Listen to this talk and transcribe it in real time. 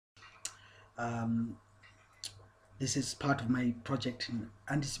Um, this is part of my project in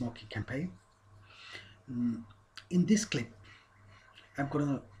anti-smoking campaign. In this clip, I'm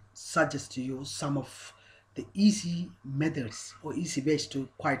gonna suggest to you some of the easy methods or easy ways to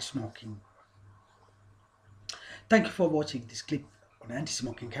quit smoking. Thank you for watching this clip on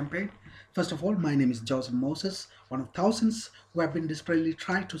anti-smoking campaign. First of all, my name is Joseph Moses, one of thousands who have been desperately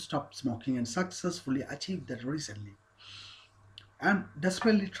trying to stop smoking and successfully achieved that recently. I'm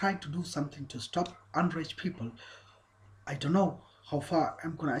desperately trying to do something to stop underage people. I don't know how far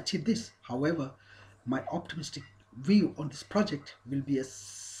I'm going to achieve this. However, my optimistic view on this project will be as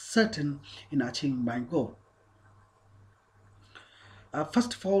certain in achieving my goal.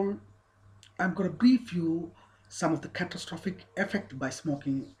 First of all, I'm going to brief you some of the catastrophic effect by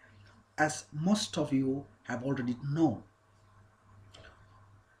smoking, as most of you have already known.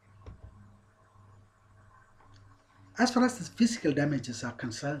 As far as the physical damages are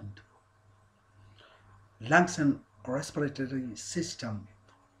concerned, lungs and respiratory system,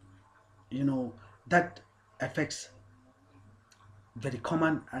 you know, that affects very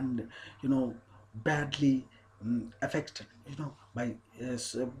common and badly affected by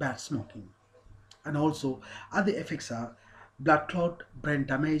bad smoking. And also other effects are blood clot, brain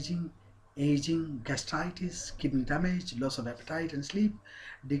damaging, aging, gastritis, kidney damage, loss of appetite and sleep,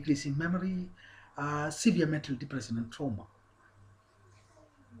 decrease in memory, severe mental depression and trauma.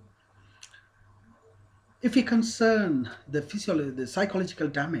 If we concern the psychological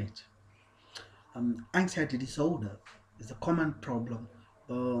damage, anxiety disorder is a common problem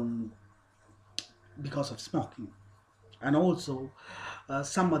um, because of smoking. And also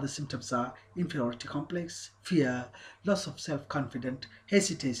some other symptoms are inferiority complex, fear, loss of self-confidence,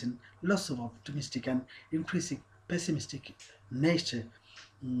 hesitation, loss of optimistic and increasing pessimistic nature,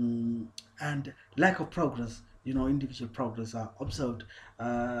 mm, and lack of progress. Individual progress are observed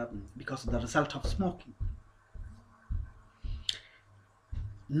because of the result of smoking.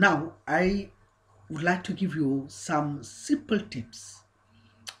 Now I would like to give you some simple tips,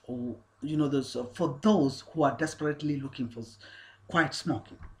 or those for those who are desperately looking for quiet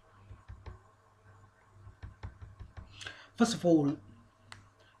smoking. First of all,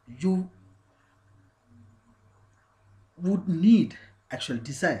 you would need actual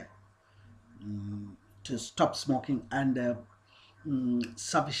desire to stop smoking and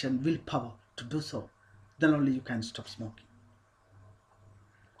sufficient willpower to do so. Then only you can stop smoking.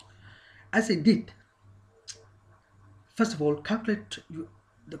 As I did, first of all, calculate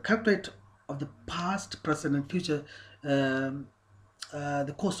of the past, present, and future, um,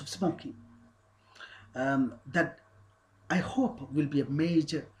 the cost of smoking. That I hope will be a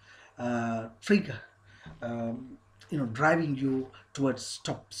major trigger, driving you towards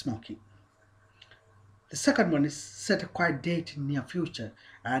stop smoking. The second one is set a quiet date in near future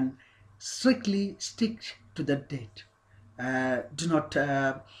and strictly stick to that date. Do not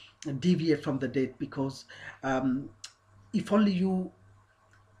deviate from the date, because um, if only you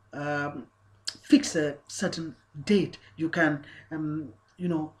um, fix a certain date, you can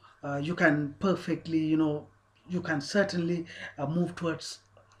you can perfectly you can certainly move towards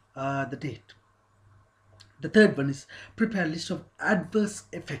the date. The third one is prepare a list of adverse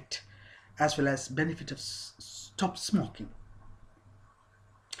effect as well as benefit of stop smoking.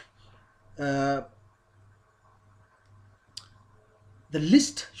 Uh, the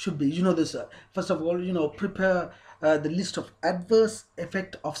list should be, this first of all, prepare the list of adverse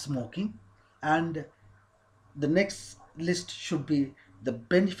effect of smoking, and the next list should be the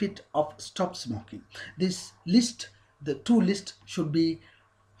benefit of stop smoking. This list, the two lists should be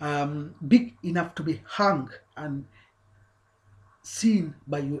big enough to be hung and seen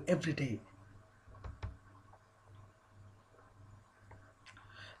by you every day.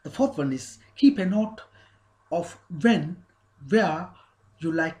 The fourth one is keep a note of when, where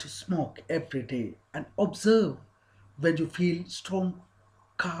you like to smoke every day, and observe when you feel strong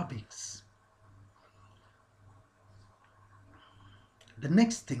carvings. The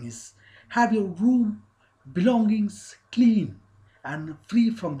next thing is have your room belongings clean and free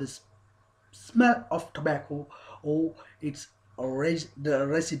from the smell of tobacco or its the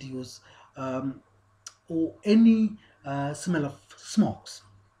residues, or any smell of smokes.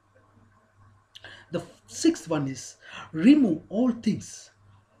 The sixth one is remove all things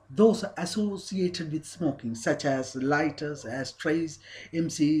those are associated with smoking, such as lighters, ashtrays,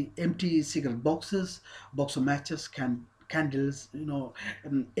 empty cigarette boxes, box of matches, candles,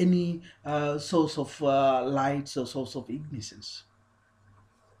 any source of lights or source of ignitions.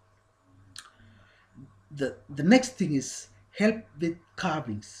 The next thing is help with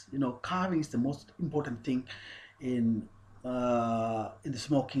carvings. Carving is the most important thing in in the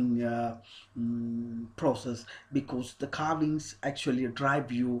smoking process, because the carvings actually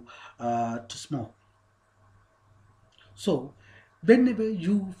drive you to smoke. So, whenever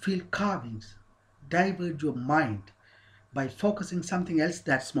you feel carvings, divert your mind by focusing something else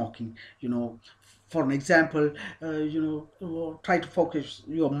that's smoking. For an example, try to focus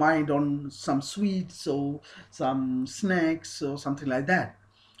your mind on some sweets or some snacks or something like that,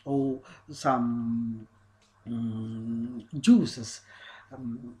 or some juices,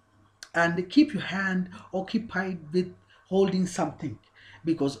 and keep your hand occupied with holding something,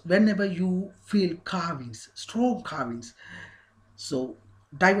 because whenever you feel carvings, strong carvings, so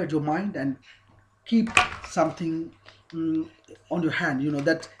divert your mind and keep something mm, on your hand,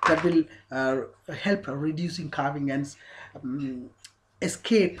 that will help reducing carving and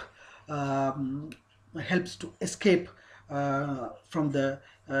escape, um, helps to escape from the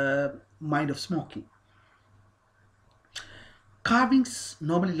mind of smoking. Carvings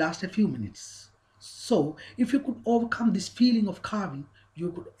normally last a few minutes. So, if you could overcome this feeling of carving,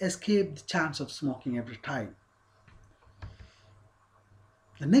 you could escape the chance of smoking every time.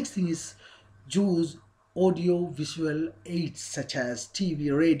 The next thing is use audio visual aids such as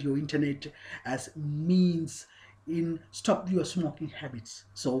TV, radio, internet as means in stop your smoking habits.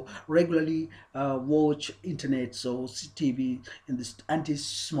 So regularly watch internet, so TV in this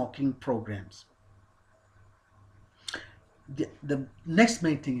anti-smoking programs. The next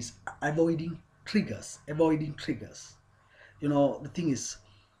main thing is avoiding triggers. The thing is,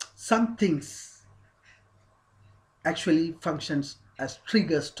 some things actually functions as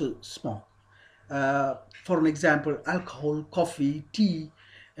triggers to smoke. For an example, alcohol, coffee, tea,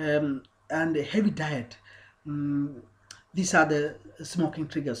 and a heavy diet. Mm, these are the smoking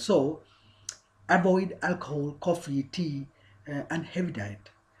triggers. So avoid alcohol, coffee, tea, and heavy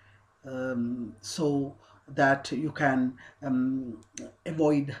diet, so that you can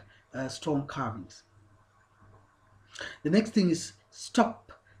avoid strong carvings. The next thing is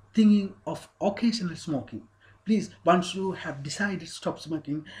stop thinking of occasional smoking. Please, once you have decided to stop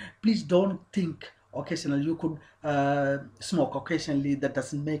smoking, please don't think occasional. You could smoke occasionally. That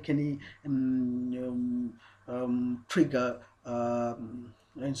doesn't make any trigger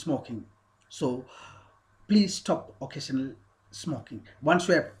in smoking. So please stop occasional smoking. Once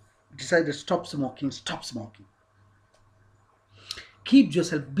you have decided to stop smoking, stop smoking. Keep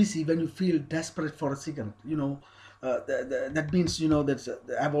yourself busy when you feel desperate for a cigarette. That means, that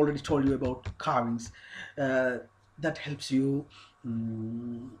I've already told you about carvings. uh, that helps you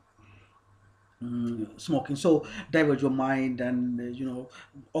mm, smoking. So divert your mind and be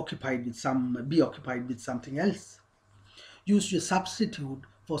occupied with something else. Use your substitute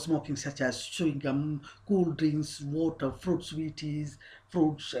for smoking, such as chewing gum, cool drinks, water, fruit sweeties,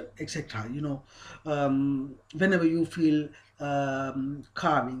 fruits, etc. Whenever you feel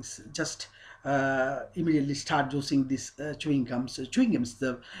carvings, just immediately start using these chewing gums. Chewing gums,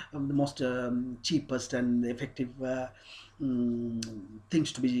 the most cheapest and effective mm,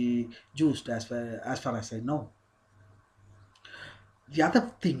 things to be used, as far as I know. The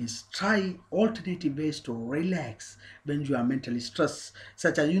other thing is try alternative ways to relax when you are mentally stressed,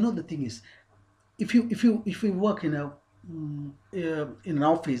 such as, the thing is, if you work in an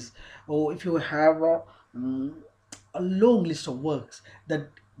office, or if you have mm, a long list of works that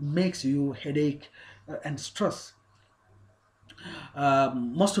makes you headache and stress.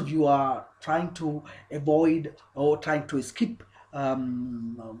 Most of you are trying to avoid or trying to skip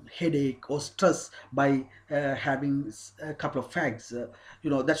headache or stress by having a couple of fags.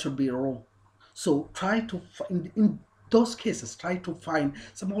 That should be wrong. So try to in those cases, try to find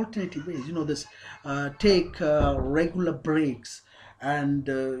some alternative ways. This take regular breaks, and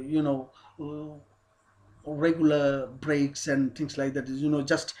regular breaks and things like that.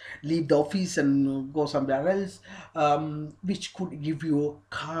 Just leave the office and go somewhere else, which could give you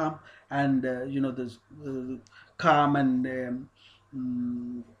calm and this calm and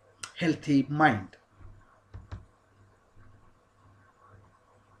mm, healthy mind.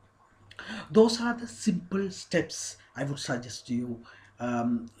 Those are the simple steps I would suggest to you, uh,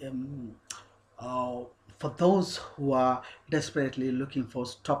 for those who are desperately looking for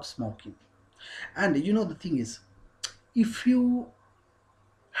stop smoking. And the thing is, if you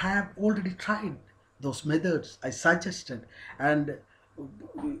have already tried those methods I suggested, and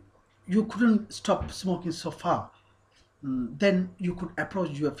you couldn't stop smoking so far, then you could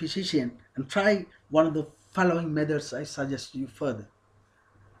approach your physician and try one of the following methods I suggest you further.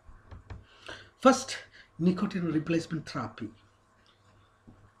 First, nicotine replacement therapy.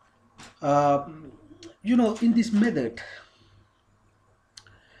 Uh, in this method,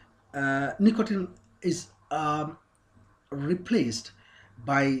 nicotine is replaced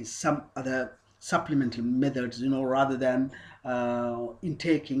by some other supplemental methods, rather than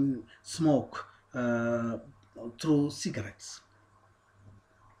intaking smoke through cigarettes.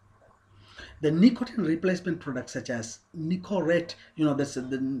 The nicotine replacement products such as Nicorette, that's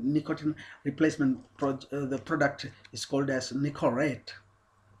the nicotine replacement the product is called as Nicorette.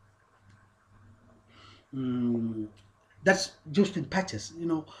 Mm, that's used in patches,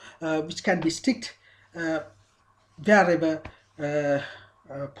 which can be sticked uh, wherever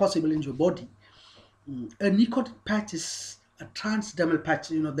possible in your body. A nicotine patch is a transdermal patch,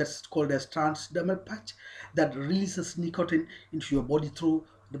 that's called as transdermal patch, that releases nicotine into your body through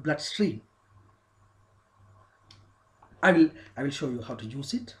the bloodstream. I will show you how to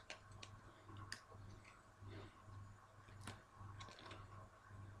use it.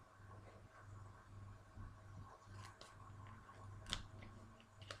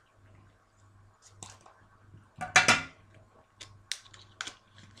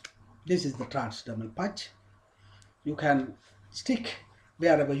 This is the transdermal patch. You can stick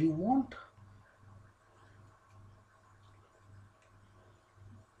wherever you want.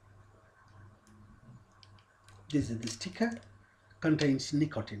 This is the sticker, contains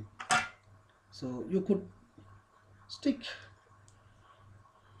nicotine, so you could stick.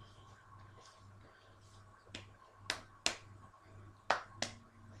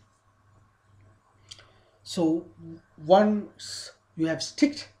 So once you have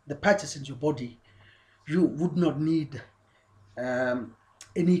sticked the patches in your body, you would not need um,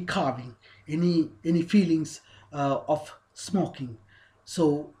 any carving, any feelings of smoking.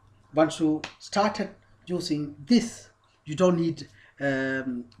 So once you started using this, you don't need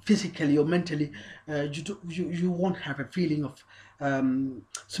physically or mentally, you won't have a feeling of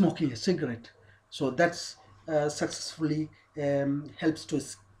smoking a cigarette. So that's successfully helps to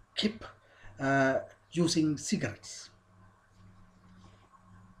skip uh, using cigarettes.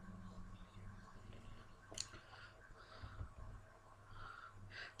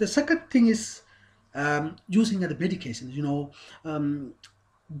 The second thing is using the medications. Um,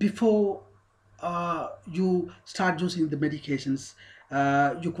 before you start using the medications,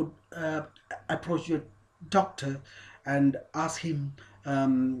 you could approach your doctor and ask him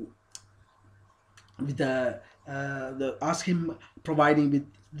with the ask him providing with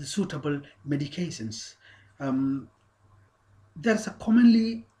the suitable medications. Um, there's a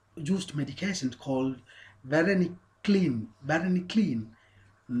commonly used medication called varenicline. Varenicline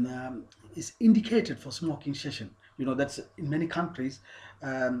is indicated for smoking cessation. That's in many countries.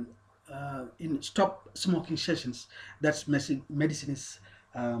 Um, in stop smoking sessions, that's medicine is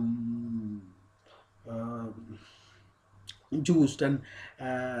um, uh, used, and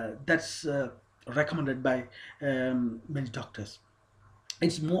that's recommended by many doctors.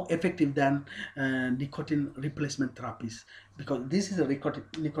 It's more effective than nicotine replacement therapies, because this is a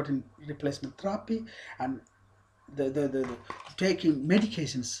nicotine replacement therapy, and the taking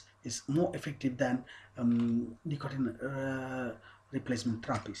medications is more effective than nicotine replacement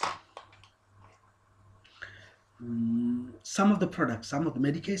therapies. Some of the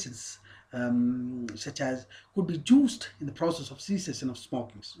medications, such as, could be used in the process of cessation of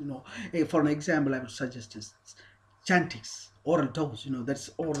smoking. For an example, I would suggest is Chantix oral dose. That's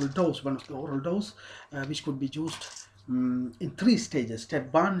oral dose, one of the oral dose, which could be used in three stages: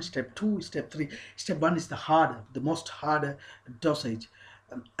 step one, step two, step three. Step one is the most harder dosage,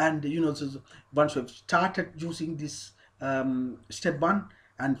 and once you've started using this step one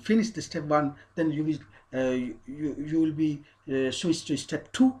and finish the step one, then you will be switched to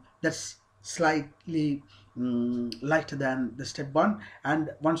step two. That's slightly lighter than the step one. And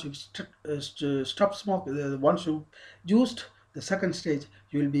once you stop smoke, once you used the second stage,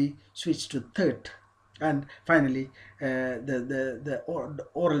 you will be switched to third. And finally, the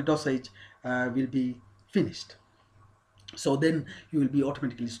oral dosage will be finished. So then you will be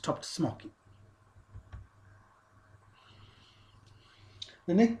automatically stopped smoking.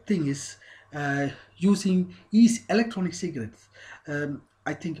 The next thing is using electronic cigarettes.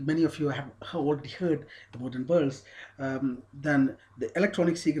 I think many of you have already heard the modern words. Then the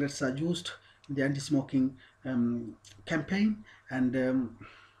electronic cigarettes are used in the anti-smoking campaign, and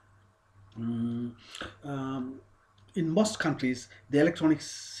mm, um, in most countries, the electronic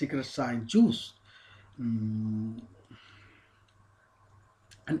cigarettes are in use. Mm,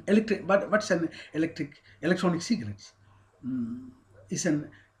 an electric, what's an electronic cigarettes? Is an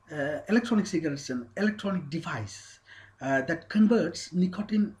electronic cigarette is an electronic device that converts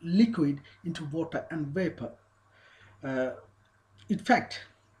nicotine liquid into water and vapor. Uh, in fact,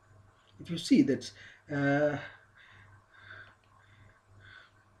 if you see that, uh,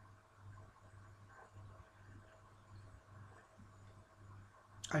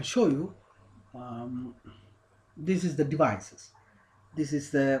 I'll show you. um, this is the devices. This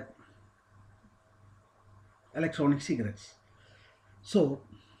is the electronic cigarettes. So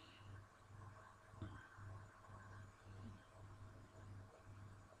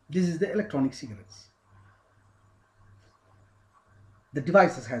this is the electronic cigarettes. The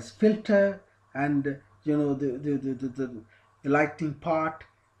devices has filter, and the lighting part.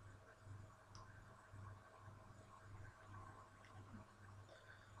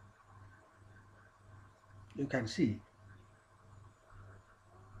 You can see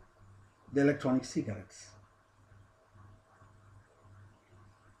the electronic cigarettes.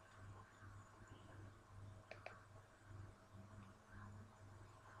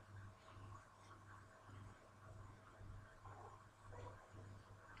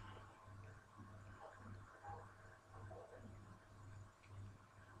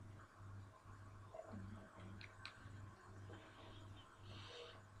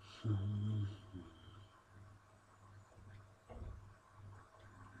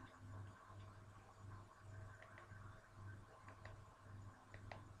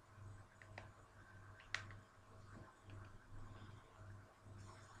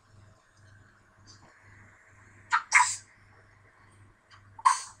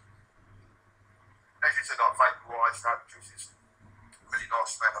 If it's like vapor wise, that produces a really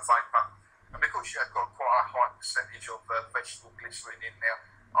nice amount of vapor. And because you have got quite a high percentage of vegetable glycerin in there,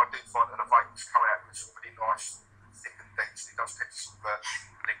 I do find that the vapor's coming out with some really nice, thick and dense. It does tend to sort of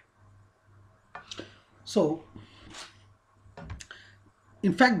So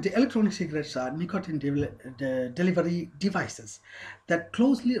in fact, the electronic cigarettes are nicotine delivery devices that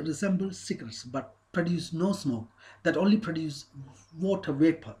closely resemble cigarettes but produce no smoke, that only produce water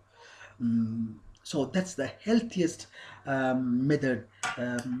vapor. So that's the healthiest method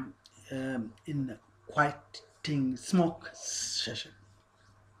um, in quieting smoke session.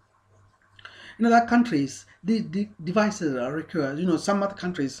 In other countries, the devices are required. Some other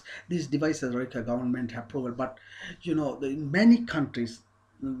countries, these devices require government approval, but in many countries,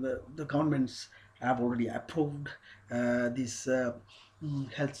 the governments have already approved these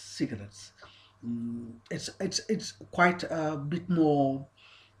health cigarettes. It's quite a bit more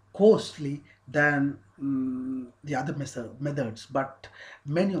costly than the other methods, but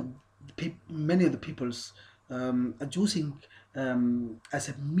many of many of the peoples are choosing as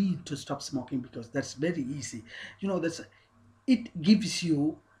a mean to stop smoking because that's very easy. That's it gives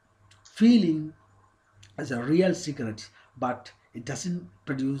you feeling as a real cigarette, but it doesn't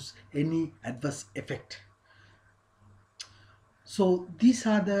produce any adverse effect. So these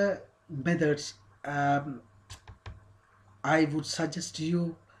are the methods um, I would suggest to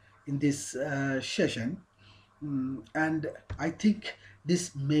you in this session. And I think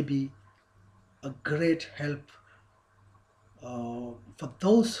this may be a great help for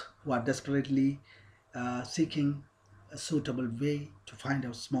those who are desperately seeking a suitable way to find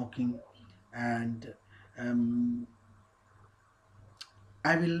out smoking. And um,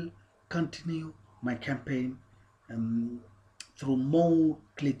 I will continue my campaign um, through more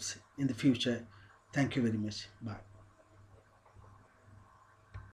clips in the future. Thank you very much. Bye.